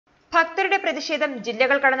ഭക്തരുടെ പ്രതിഷേധം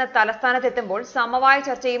ജില്ലകൾ കടന്ന് തലസ്ഥാനത്തെത്തുമ്പോൾ സമവായ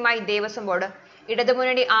ചർച്ചയുമായി ദേവസ്വം ബോർഡ്.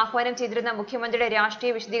 ഇടതുമുന്നണി ആഹ്വാനം ചെയ്തിരുന്ന മുഖ്യമന്ത്രിയുടെ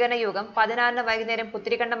രാഷ്ട്രീയ വിശദീകരണ യോഗം 16-ന് വൈകുന്നേരം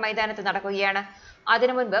പുത്തരിക്കണ്ടം മൈതാനത്ത് നടക്കുകയാണ്.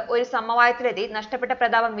 അതിനു മുൻപ് ഒരു സമവായത്തിലെത്തി നഷ്ടപ്പെട്ട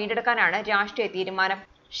പ്രതാപം വീണ്ടെടുക്കാനാണ് രാഷ്ട്രീയ തീരുമാനം.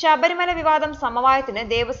 ശബരിമല വിവാദം സമവായത്തിന്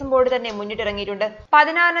ദേവസ്വം ബോർഡ് തന്നെ മുന്നിട്ടിറങ്ങിയിട്ടുണ്ട്.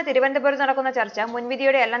 16-ന് തിരുവനന്തപുരത്ത് നടക്കുന്ന ചർച്ച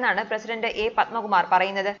മുൻവിധിയോടെ അല്ലെന്നാണ് പ്രസിഡന്റ് എ പത്മകുമാർ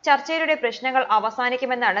പറയുന്നത്. ചർച്ചയിലൂടെ പ്രശ്നങ്ങൾ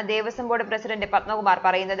അവസാനിക്കുമെന്നാണ് ദേവസ്വം ബോർഡ് പ്രസിഡന്റ് പത്മകുമാർ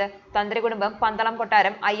പറയുന്നത്. തന്ത്രികുടുംബം, പന്തളം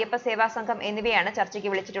കൊട്ടാരം, അയ്യപ്പ സേവാ സംഘം എന്നിവയാണ്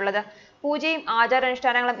ചർച്ചയ്ക്ക് വിളിച്ചിട്ടുള്ളത്. പൂജയും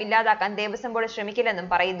ആചാരാനുഷ്ഠാനങ്ങളും ഇല്ലാതാക്കാൻ ദേവസ്വം ബോർഡ് ശ്രമിക്കില്ലെന്നും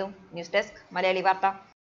പറയുന്നു. ന്യൂസ് ഡെസ്ക് മലയാളി വാർത്ത.